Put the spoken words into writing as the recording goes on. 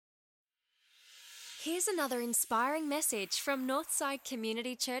Here's another inspiring message from Northside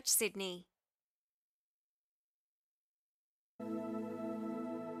Community Church, Sydney.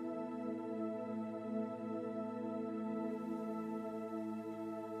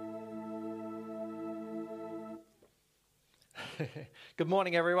 Good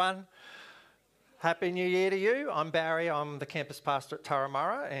morning, everyone. Happy New Year to you. I'm Barry. I'm the campus pastor at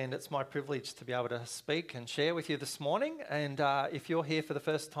Tramacchi, and it's my privilege to be able to speak and share with you this morning. And if you're here for the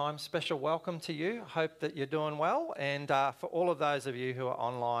first time, special welcome to you. Hope that you're doing well. And for all of those of you who are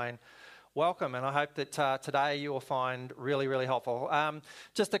online, welcome. And I hope that today you will find really helpful.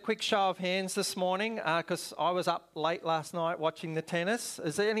 Just a quick show of hands this morning, because I was up late last night watching the tennis.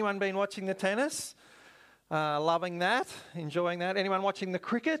 Has anyone been watching the tennis? Loving that, enjoying that. Anyone watching the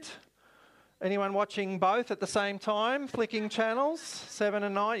cricket? Anyone watching both at the same time, flicking channels, 7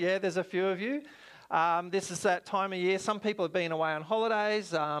 and 9? Yeah, there's a few of you. This is that time of year. Some people have been away on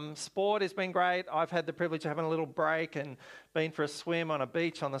holidays. Sport has been great. I've had the privilege of having a little break and been for a swim on a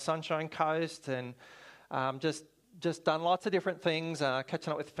beach on the Sunshine Coast, and just done lots of different things,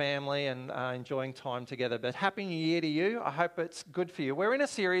 catching up with family and enjoying time together. But Happy New Year to you. I hope it's good for you. We're in a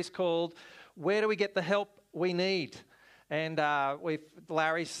series called Where Do We Get the Help We Need? And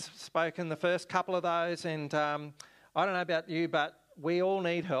Larry's spoken the first couple of those, and I don't know about you, but we all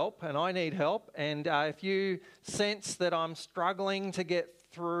need help, and I need help. And if you sense that I'm struggling to get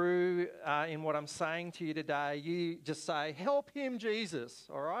through in what I'm saying to you today, you just say, help him, Jesus,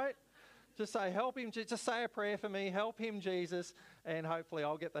 all right? Just say, help him, just say a prayer for me, help him, Jesus, and hopefully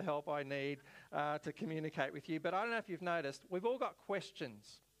I'll get the help I need to communicate with you. But I don't know if you've noticed, we've all got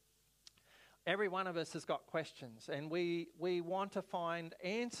questions. Every one of us has got questions, and we want to find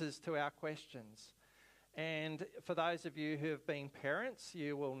answers to our questions. And for those of you who have been parents,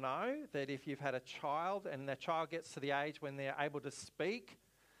 you will know that if you've had a child and the child gets to the age when they're able to speak,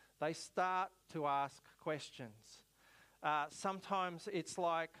 they start to ask questions. Sometimes it's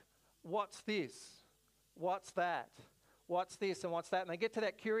like, what's this? What's that? What's this and what's that? And they get to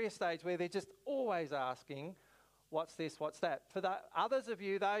that curious stage where they're just always asking, what's this, what's that? For the others of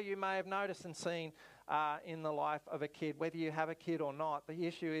you, though, you may have noticed and seen in the life of a kid, whether you have a kid or not, the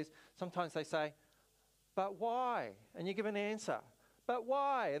issue is sometimes they say, but why? And you give an answer. But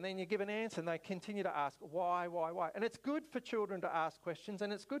why? And then you give an answer and they continue to ask, why? And it's good for children to ask questions,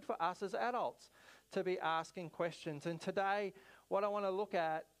 and it's good for us as adults to be asking questions. And today, what I want to look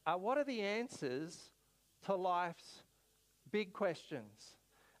at are what are the answers to life's big questions.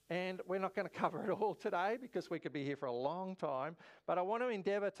 And we're not going to cover it all today because we could be here for a long time. But I want to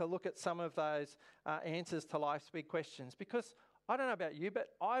endeavour to look at some of those answers to life's big questions. Because I don't know about you, but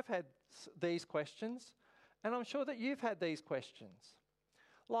I've had these questions. And I'm sure that you've had these questions.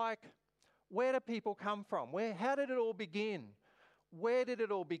 Like, where do people come from? How did it all begin? Where did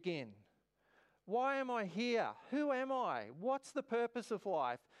it all begin? Why am I here? Who am I? What's the purpose of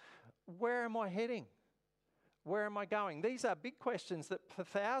life? Where am I heading? Where am I going? These are big questions that for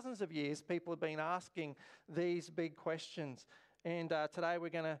thousands of years people have been asking these big questions. And today we're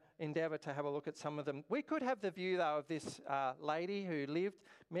going to endeavour to have a look at some of them. We could have the view, though, of this lady who lived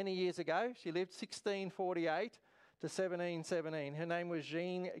many years ago. She lived 1648 to 1717. Her name was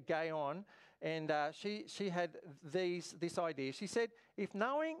Jean Gayon. And she had this idea. She said, if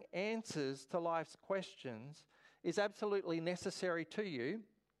knowing answers to life's questions is absolutely necessary to you,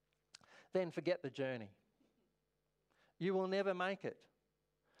 then forget the journey. You will never make it.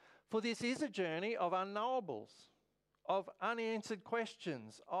 For this is a journey of unknowables, of unanswered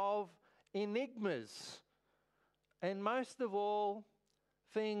questions, of enigmas, and most of all,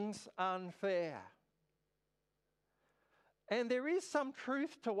 things unfair. And there is some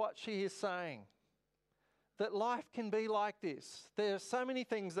truth to what she is saying, that life can be like this. There are so many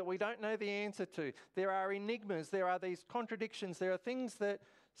things that we don't know the answer to. There are enigmas, there are these contradictions, there are things that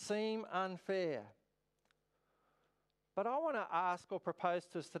seem unfair. But I want to ask or propose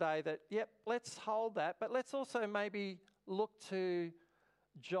to us today that, yep, let's hold that, but let's also maybe look to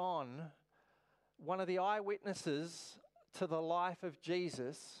John, one of the eyewitnesses to the life of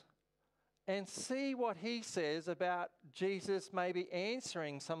Jesus, and see what he says about Jesus maybe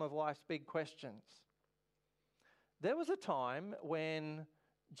answering some of life's big questions. There was a time when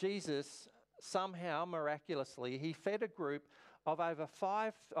Jesus somehow, miraculously, he fed a group of over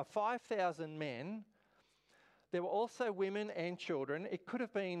 5,000 men. There were also women and children. It could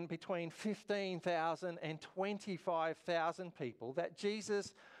have been between 15,000 and 25,000 people that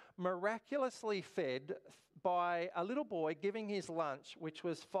Jesus miraculously fed by a little boy giving his lunch, which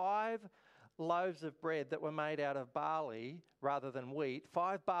was 5 loaves of bread that were made out of barley rather than wheat,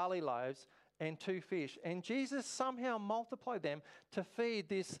 5 barley loaves and 2 fish. And Jesus somehow multiplied them to feed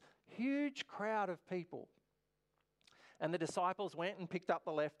this huge crowd of people. And the disciples went and picked up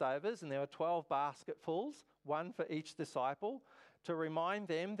the leftovers, and there were 12 basketfuls, one for each disciple, to remind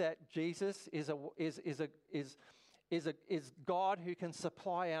them that Jesus is God who can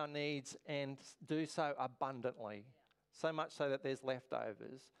supply our needs and do so abundantly, so much so that there's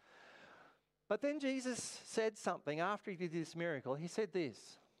leftovers. But then Jesus said something after he did this miracle. He said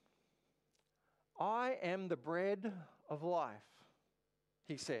this, "I am the bread of life,"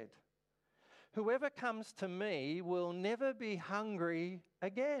 he said. "Whoever comes to me will never be hungry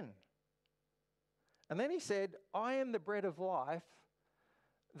again." And then he said, "I am the bread of life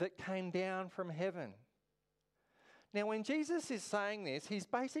that came down from heaven." Now, when Jesus is saying this, he's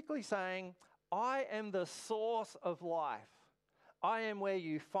basically saying, I am the source of life. I am where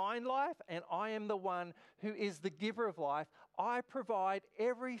you find life, and I am the one who is the giver of life. I provide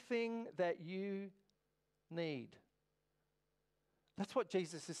everything that you need. That's what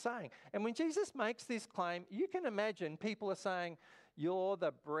Jesus is saying. And when Jesus makes this claim, you can imagine people are saying, "You're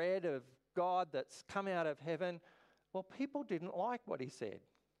the bread of God that's come out of heaven." Well, people didn't like what he said.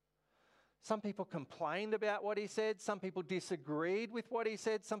 Some people complained about what he said. Some people disagreed with what he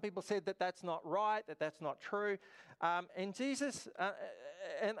said. Some people said that that's not right, that that's not true. And Jesus,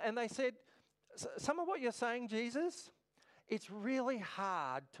 and they said, "Some of what you're saying, Jesus, it's really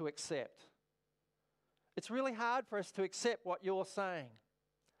hard to accept. It's really hard for us to accept what you're saying."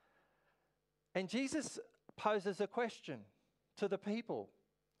 And Jesus poses a question to the people,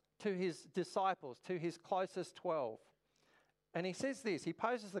 to his disciples, to his closest 12. And he says this, he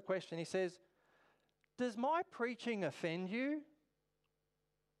poses the question, he says, "Does my preaching offend you?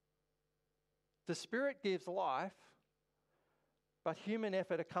 The Spirit gives life, but human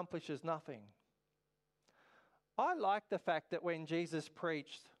effort accomplishes nothing." I like the fact that when Jesus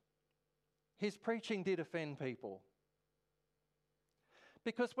preached, his preaching did offend people.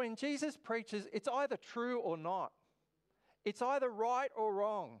 Because when Jesus preaches, it's either true or not. It's either right or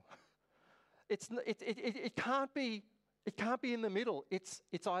wrong. It can't be in the middle. It's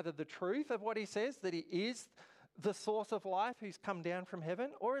either the truth of what he says, that he is the source of life who's come down from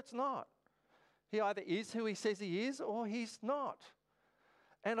heaven, or it's not. He either is who he says he is, or he's not.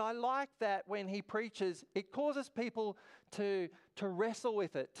 And I like that when he preaches, it causes people to wrestle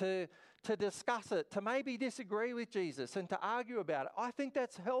with it, to discuss it, to maybe disagree with Jesus and to argue about it. I think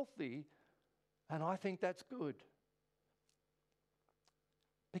that's healthy, and I think that's good.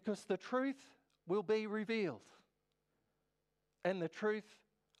 Because the truth will be revealed. And the truth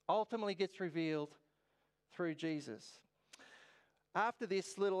ultimately gets revealed through Jesus. After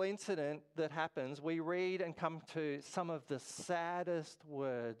this little incident that happens, we read and come to some of the saddest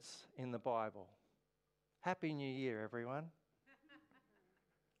words in the Bible. Happy New Year, everyone.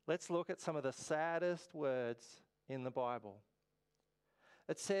 Let's look at some of the saddest words in the Bible.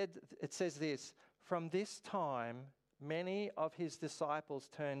 It says this, "From this time, many of his disciples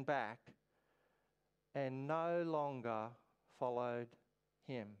turned back and no longer followed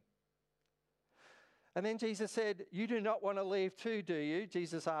him." And then Jesus said, "You do not want to leave too, do you?"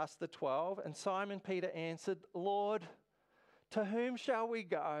 Jesus asked the 12. And Simon Peter answered, "Lord, to whom shall we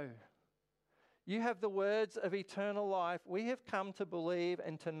go? You have the words of eternal life. We have come to believe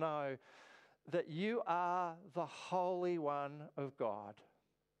and to know that you are the Holy One of God."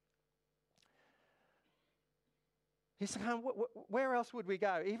 He's saying, where else would we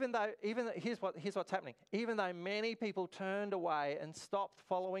go? Even though here's what's happening. Even though many people turned away and stopped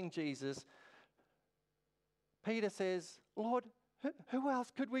following Jesus, Peter says, "Lord, who else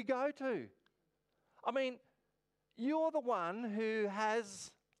could we go to? I mean, you're the one who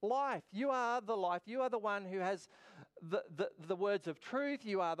has life. You are the life. You are the one who has the words of truth.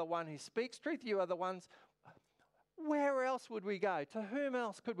 You are the one who speaks truth. You are the ones. Where else would we go? To whom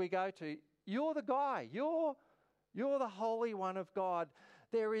else could we go to? You're the guy. You're the Holy One of God.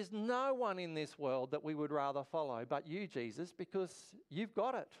 There is no one in this world that we would rather follow but you, Jesus, because you've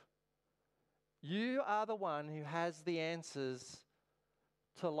got it. You are the one who has the answers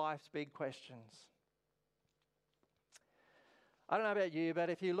to life's big questions." I don't know about you, but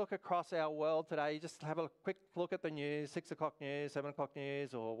if you look across our world today, you just have a quick look at the news, 6 o'clock news, 7 o'clock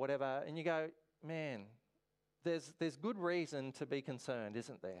news or whatever, and you go, man, there's good reason to be concerned,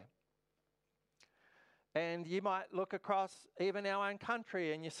 isn't there? And you might look across even our own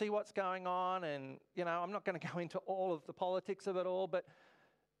country and you see what's going on, and, I'm not going to go into all of the politics of it all, but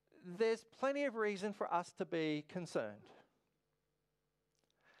there's plenty of reason for us to be concerned.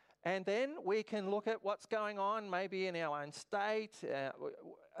 And then we can look at what's going on maybe in our own state,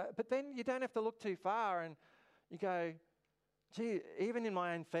 but then you don't have to look too far and you go, gee, even in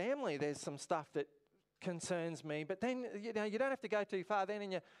my own family there's some stuff that concerns me. But then, you don't have to go too far then,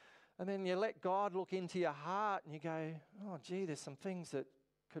 and And then you let God look into your heart and you go, oh, gee, there's some things that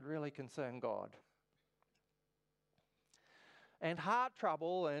could really concern God. And heart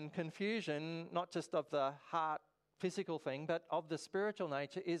trouble and confusion, not just of the heart physical thing, but of the spiritual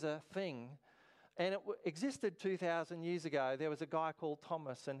nature, is a thing. And it existed 2,000 years ago. There was a guy called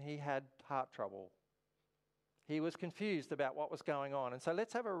Thomas, and he had heart trouble. He was confused about what was going on. And so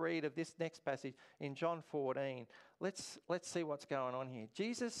let's have a read of this next passage in John 14. Let's see what's going on here.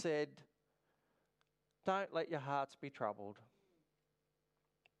 Jesus said, don't let your hearts be troubled.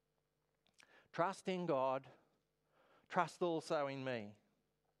 Trust in God. Trust also in me.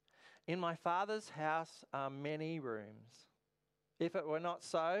 In my Father's house are many rooms. If it were not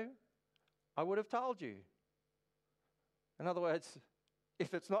so, I would have told you. In other words,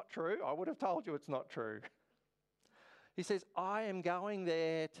 if it's not true, I would have told you it's not true. He says, I am going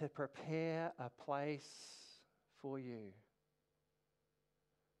there to prepare a place for you.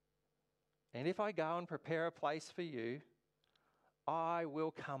 And if I go and prepare a place for you, I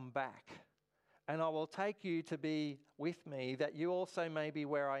will come back. And I will take you to be with me, that you also may be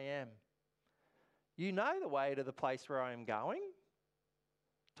where I am. You know the way to the place where I am going,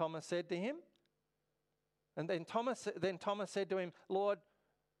 Thomas said to him. And then Thomas said to him, Lord,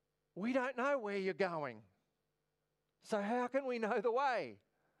 we don't know where you're going. So how can we know the way?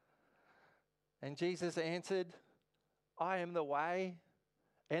 And Jesus answered, I am the way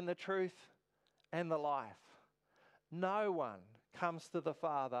and the truth and the life. No one comes to the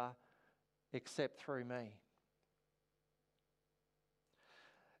Father except through me.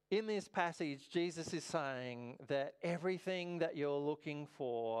 In this passage, Jesus is saying that everything that you're looking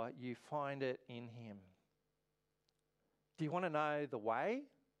for, you find it in him. Do you want to know the way?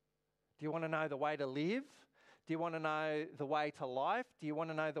 Do you want to know the way to live? Do you want to know the way to life? Do you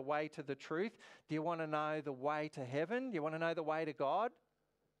want to know the way to the truth? Do you want to know the way to heaven? Do you want to know the way to God?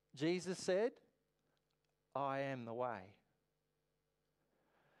 Jesus said, I am the way.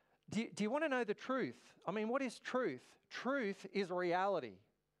 Do you want to know the truth? I mean, what is truth? Truth is reality.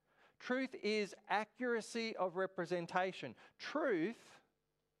 Truth is accuracy of representation. Truth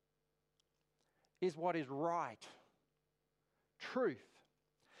is what is right. Truth.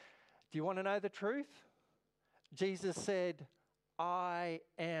 Do you want to know the truth? Jesus said, I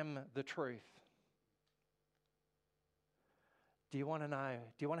am the truth. Do you want to know?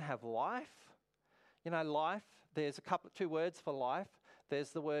 Do you want to have life? You know, life, there's two words for life.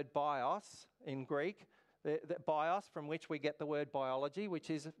 There's the word bios in Greek, the bios from which we get the word biology, which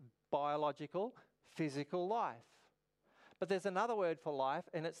is biological, physical life. But there's another word for life,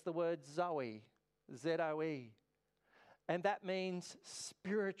 and it's the word Zoe, Z-O-E. And that means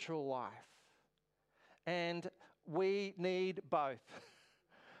spiritual life. And we need both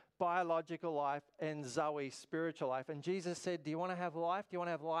biological life and Zoe, spiritual life. And Jesus said, do you want to have life? Do you want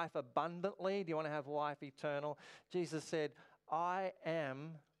to have life abundantly? Do you want to have life eternal? Jesus said, I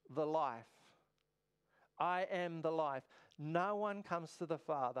am the life. I am the life. No one comes to the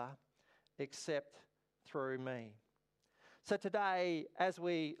Father except through me. So today, as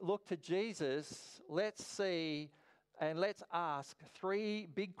we look to Jesus, let's see and let's ask three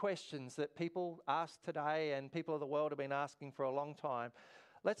big questions that people ask today and people of the world have been asking for a long time.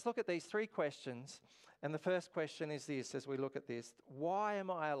 Let's look at these three questions. And the first question is this, as we look at this: why am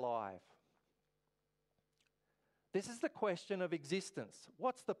I alive? This is the question of existence.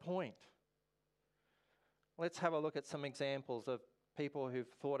 What's the point? Let's have a look at some examples of people who've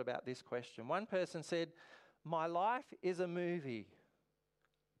thought about this question. One person said, my life is a movie,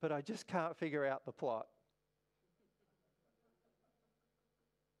 but I just can't figure out the plot.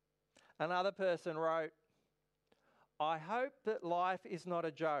 Another person wrote, I hope that life is not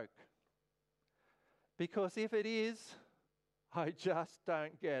a joke, because if it is, I just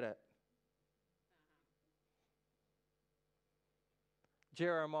don't get it.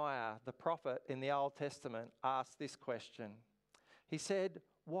 Jeremiah, the prophet in the Old Testament, asked this question. He said,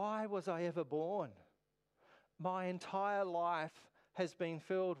 why was I ever born? My entire life has been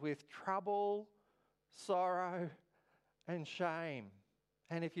filled with trouble, sorrow, and shame.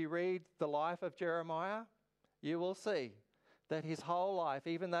 And if you read the life of Jeremiah, you will see that his whole life,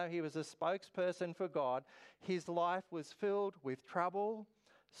 even though he was a spokesperson for God, his life was filled with trouble,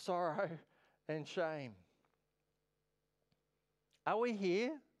 sorrow, and shame. Are we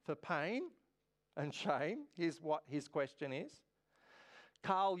here for pain and shame? Here's what his question is.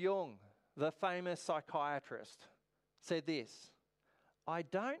 Carl Jung, the famous psychiatrist, said this: I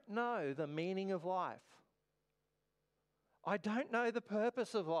don't know the meaning of life. I don't know the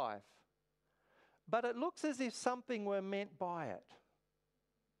purpose of life, but it looks as if something were meant by it.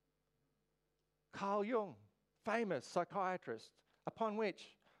 Carl Jung, famous psychiatrist, upon which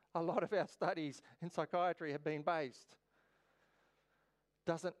a lot of our studies in psychiatry have been based,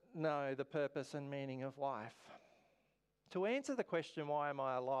 doesn't know the purpose and meaning of life. To answer the question, why am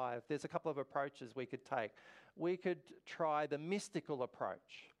I alive, there's a couple of approaches we could take. We could try the mystical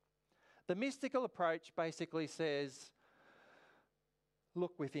approach. The mystical approach basically says,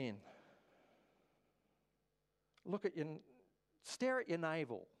 look within. Stare at your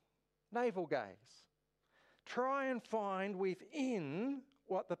navel gaze. Try and find within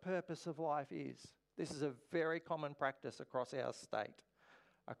what the purpose of life is. This is a very common practice across our state,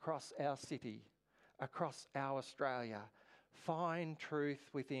 across our city, across our Australia. Find truth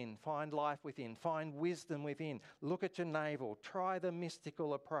within, find life within, find wisdom within. Look at your navel. Try the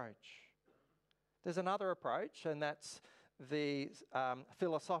mystical approach. There's another approach, and that's the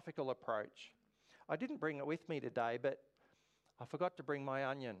philosophical approach. I didn't bring it with me today, but I forgot to bring my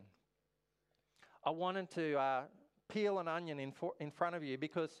onion. I wanted to peel an onion in front of you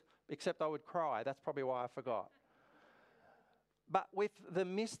except I would cry. That's probably why I forgot. But with the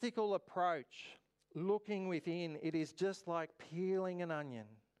mystical approach, looking within, it is just like peeling an onion.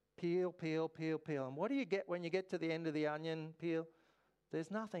 Peel, peel, peel, peel. And what do you get when you get to the end of the onion peel?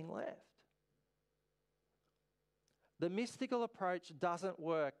 There's nothing left. The mystical approach doesn't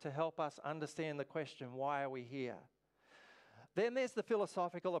work to help us understand the question, why are we here? Then there's the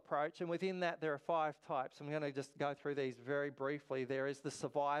philosophical approach, and within that there are 5 types. I'm going to just go through these very briefly. There is the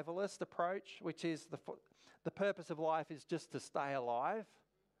survivalist approach, which is the purpose of life is just to stay alive.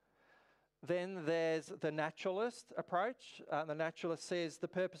 Then there's the naturalist approach. The naturalist says the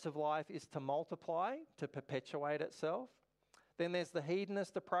purpose of life is to multiply, to perpetuate itself. Then there's the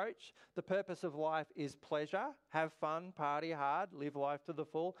hedonist approach. The purpose of life is pleasure. Have fun, party hard, live life to the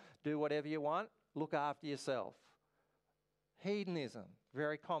full, do whatever you want, look after yourself. Hedonism,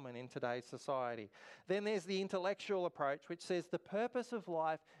 very common in today's society. Then there's the intellectual approach, which says the purpose of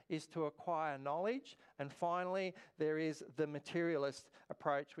life is to acquire knowledge. And finally, there is the materialist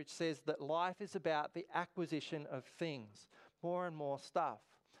approach, which says that life is about the acquisition of things, more and more stuff.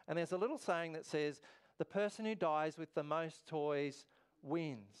 And there's a little saying that says, the person who dies with the most toys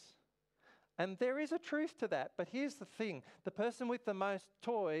wins. And there is a truth to that, but here's the thing. The person with the most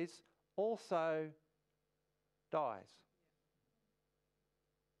toys also dies.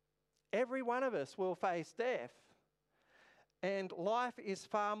 Every one of us will face death. And life is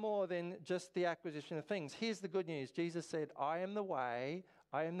far more than just the acquisition of things. Here's the good news. Jesus said, I am the way,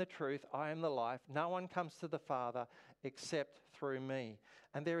 I am the truth, I am the life. No one comes to the Father except through me.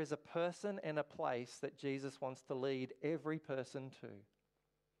 And there is a person and a place that Jesus wants to lead every person to.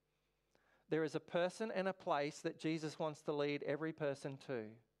 There is a person and a place that Jesus wants to lead every person to.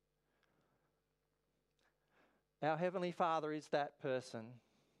 Our Heavenly Father is that person.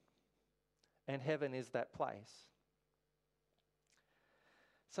 And heaven is that place.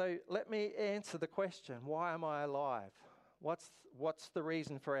 So let me answer the question, why am I alive? What's the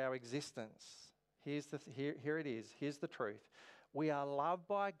reason for our existence? Here it is. Here's the truth. We are loved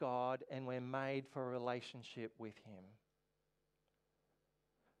by God and we're made for a relationship with Him.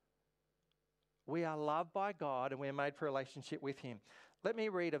 We are loved by God and we're made for a relationship with Him. Let me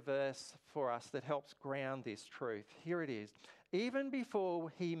read a verse for us that helps ground this truth. Here it is. Even before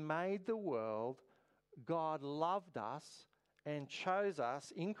He made the world, God loved us and chose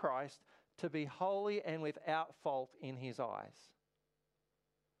us in Christ to be holy and without fault in His eyes.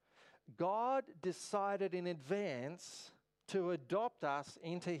 God decided in advance to adopt us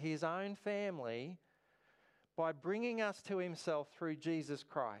into His own family by bringing us to Himself through Jesus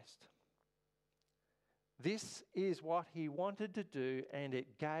Christ. This is what He wanted to do, and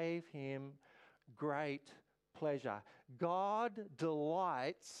it gave Him great pleasure. God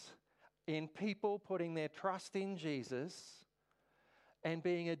delights in people putting their trust in Jesus and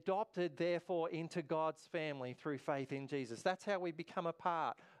being adopted, therefore, into God's family through faith in Jesus. That's how we become a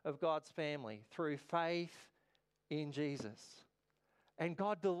part of God's family, through faith in Jesus. And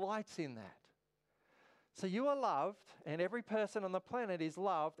God delights in that. So you are loved, and every person on the planet is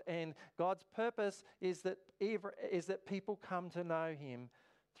loved, and God's purpose is that people come to know Him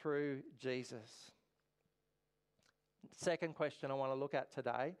through Jesus. Second question I want to look at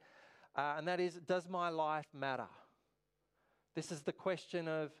today, and that is, does my life matter? This is the question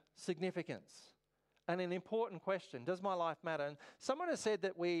of significance, and an important question. Does my life matter? And someone has said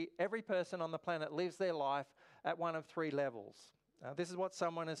that every person on the planet lives their life at one of 3 levels. This is what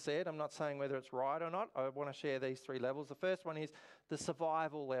someone has said. I'm not saying whether it's right or not. I want to share these 3 levels. The first one is the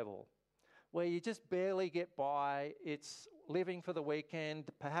survival level, where you just barely get by. It's living for the weekend.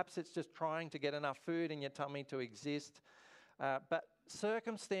 Perhaps it's just trying to get enough food in your tummy to exist. But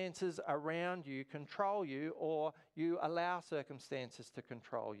circumstances around you control you, or you allow circumstances to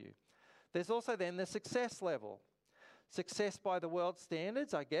control you. There's also then the success level. Success by the world's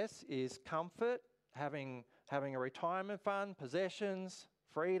standards, I guess, is comfort, having a retirement fund, possessions,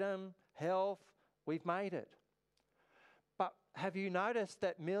 freedom, health. We've made it. But have you noticed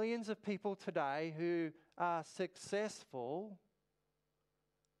that millions of people today who are successful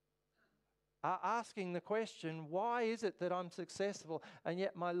are asking the question, why is it that I'm successful and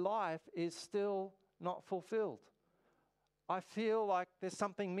yet my life is still not fulfilled? I feel like there's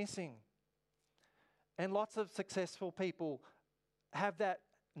something missing. And lots of successful people have that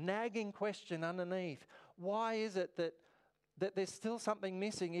nagging question underneath. Why is it that there's still something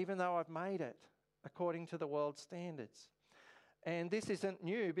missing even though I've made it according to the world's standards? And this isn't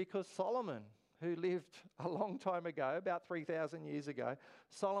new, because Solomon, who lived a long time ago, about 3,000 years ago,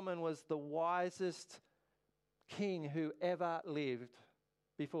 Solomon was the wisest king who ever lived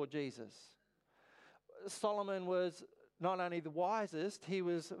before Jesus. Solomon was not only the wisest, he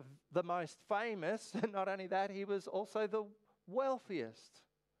was the most famous, and not only that, he was also the wealthiest.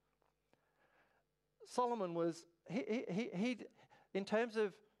 Solomon was, he in terms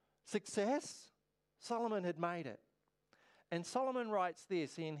of success, Solomon had made it. And Solomon writes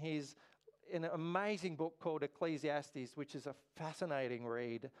this in an amazing book called Ecclesiastes, which is a fascinating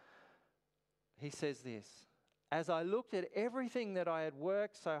read. He says this: "As I looked at everything that I had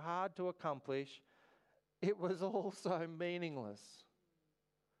worked so hard to accomplish, it was all so meaningless,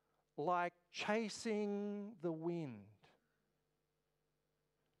 like chasing the wind."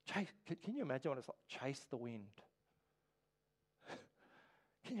 Can you imagine what it's like? Chase the wind.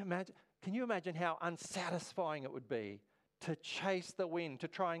 Can you imagine how unsatisfying it would be to chase the wind, to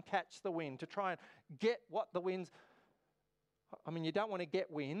try and catch the wind, to try and get what the wind's... I mean, you don't want to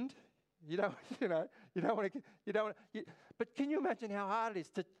get wind. You don't want to... But can you imagine how hard it is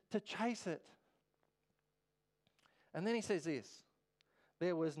to chase it? And then he says this: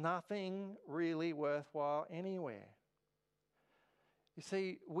 "There was nothing really worthwhile anywhere." You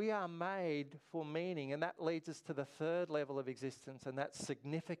see, we are made for meaning, and that leads us to the third level of existence, and that's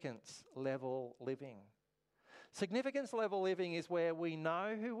significance level living. Significance level living is where we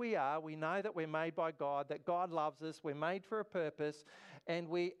know who we are, we know that we're made by God, that God loves us, we're made for a purpose, and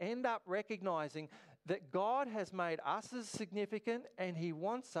we end up recognizing that God has made us as significant, and He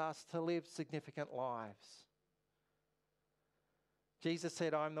wants us to live significant lives. Jesus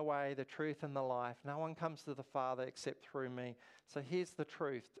said, "I'm the way, the truth, and the life. No one comes to the Father except through me." So here's the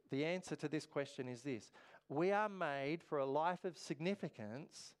truth. The answer to this question is this: we are made for a life of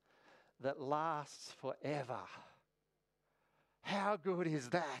significance that lasts forever. How good is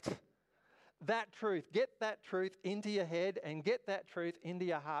that? That truth. Get that truth into your head and get that truth into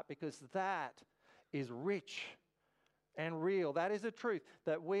your heart, because that is rich and real. That is the truth,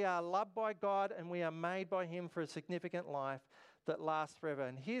 that we are loved by God and we are made by Him for a significant life that lasts forever.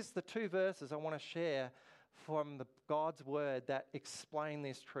 And here's the two verses I want to share from God's Word that explain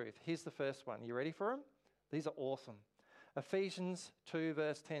this truth. Here's the first one. You ready for them? These are awesome. Ephesians 2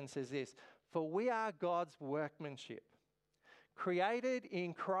 verse 10 says this: "For we are God's workmanship, created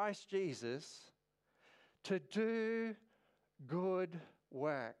in Christ Jesus to do good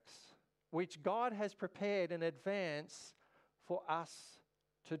works, which God has prepared in advance for us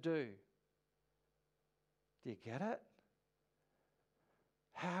to do." Do you get it?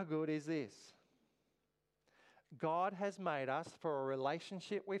 How good is this? God has made us for a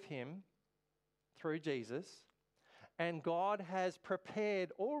relationship with Him through Jesus, and God has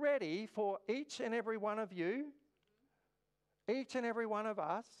prepared already for each and every one of you, each and every one of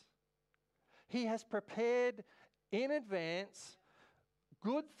us. He has prepared in advance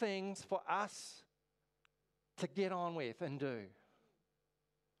good things for us to get on with and do.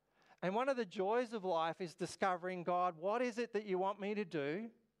 And one of the joys of life is discovering, God, what is it that you want me to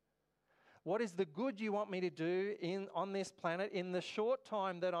do? What is the good you want me to do on this planet in the short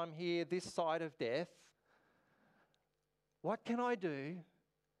time that I'm here this side of death? What can I do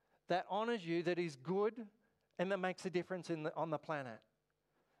that honours you, that is good, and that makes a difference on the planet?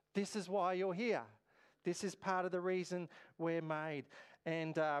 This is why you're here. This is part of the reason we're made.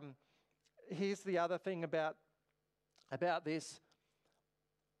 And here's the other thing about this.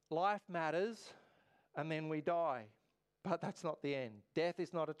 Life matters, and then we die. But that's not the end. Death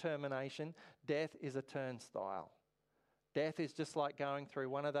is not a termination. Death is a turnstile. Death is just like going through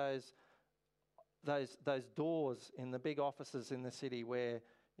one of those doors in the big offices in the city where,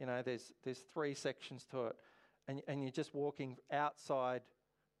 you know, there's three sections to it, and you're just walking outside,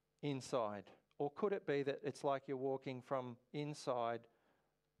 inside. Or could it be that it's like you're walking from inside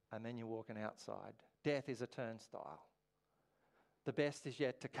and then you're walking outside? Death is a turnstile. The best is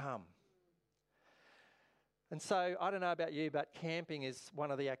yet to come. And so I don't know about you, but camping is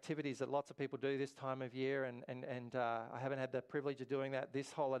one of the activities that lots of people do this time of year, and I haven't had the privilege of doing that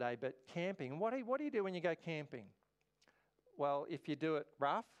this holiday. But camping, what do you do when you go camping? Well, if you do it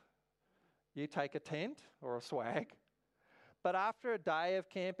rough, you take a tent or a swag. But after a day of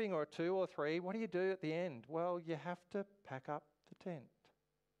camping or 2 or 3, what do you do at the end? Well, you have to pack up the tent.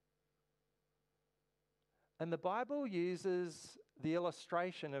 And the Bible uses the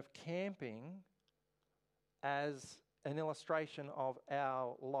illustration of camping as an illustration of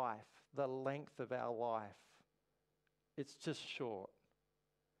our life, the length of our life. It's just short.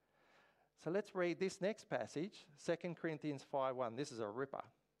 So let's read this next passage, 2 Corinthians 5:1. This is a ripper.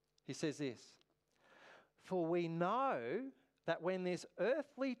 He says this, "For we know that when this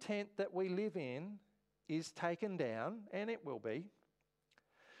earthly tent that we live in is taken down, and it will be,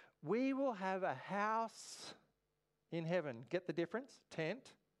 we will have a house in heaven." Get the difference?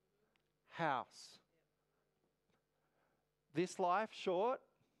 Tent, house. This life, short,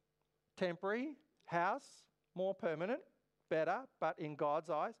 temporary, house, more permanent, better, but in God's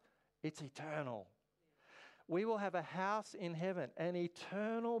eyes, it's eternal. We will have a house in heaven, an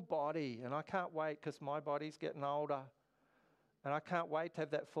eternal body. And I can't wait because my body's getting older. And I can't wait to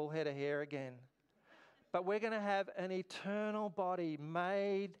have that full head of hair again. But we're going to have an eternal body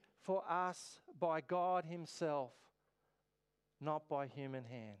made for us by God Himself, not by human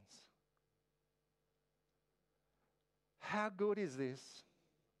hands. How good is this?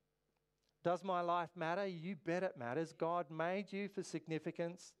 Does my life matter? You bet it matters. God made you for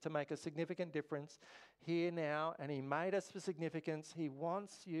significance, to make a significant difference here now, and He made us for significance. He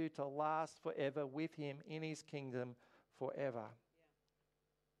wants you to last forever with Him in His kingdom forever.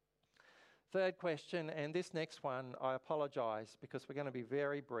 Yeah. Third question, and this next one, I apologise because we're going to be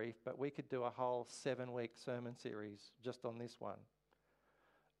very brief, but we could do a whole 7-week sermon series just on this one.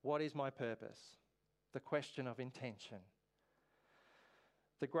 What is my purpose? The question of intention.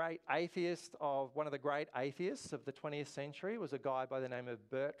 One of the great atheists of the 20th century was a guy by the name of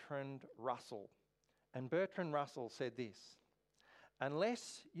Bertrand Russell. And Bertrand Russell said this,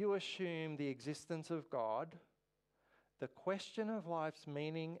 "Unless you assume the existence of God, the question of life's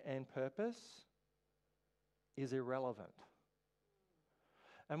meaning and purpose is irrelevant."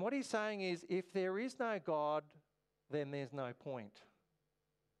 And what he's saying is, if there is no God, then there's no point.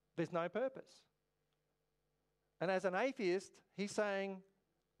 There's no purpose. And as an atheist, he's saying,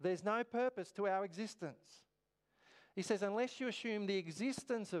 there's no purpose to our existence. He says, unless you assume the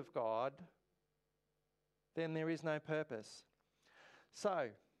existence of God, then there is no purpose. So,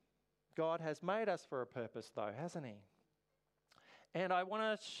 God has made us for a purpose though, hasn't He? And I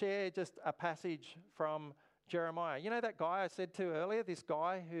want to share just a passage from Jeremiah. You know that guy I said to earlier, this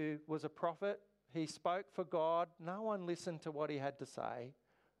guy who was a prophet? He spoke for God. No one listened to what he had to say.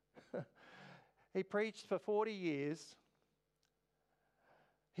 He preached for 40 years.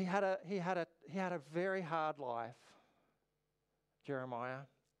 He had a very hard life, Jeremiah.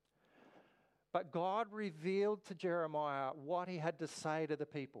 But God revealed to Jeremiah what he had to say to the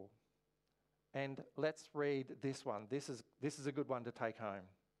people. And let's read this one. This is a good one to take home.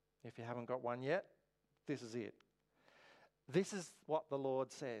 If you haven't got one yet, this is it. This is what the Lord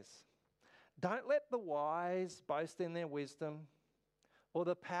says. "Don't let the wise boast in their wisdom, or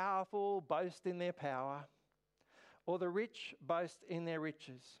the powerful boast in their power, or the rich boast in their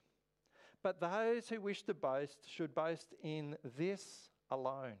riches. But those who wish to boast should boast in this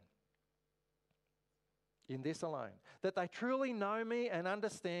alone. In this alone. That they truly know me and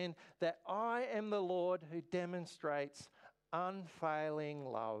understand that I am the Lord who demonstrates unfailing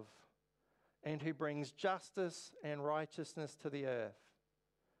love and who brings justice and righteousness to the earth.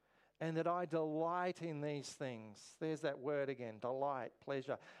 And that I delight in these things." There's that word again, delight,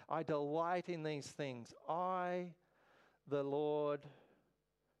 pleasure. "I delight in these things. I, the Lord,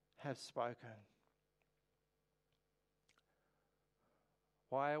 have spoken."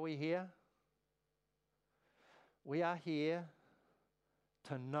 Why are we here? We are here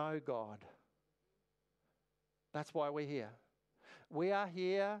to know God. That's why we're here. We are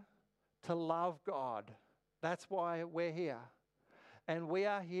here to love God. That's why we're here. And we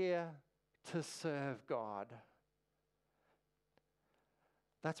are here to serve God.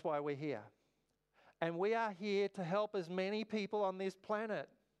 That's why we're here. And we are here to help as many people on this planet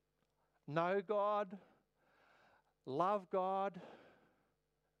know God, love God,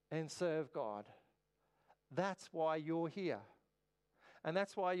 and serve God. That's why you're here. And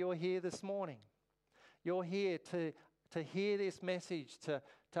that's why you're here this morning. You're here to hear this message, to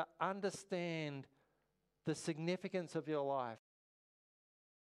understand the significance of your life.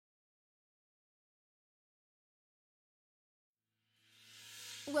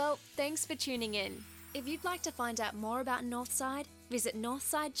 Well, thanks for tuning in. If you'd like to find out more about Northside, visit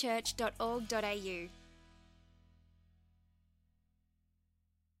northsidechurch.org.au.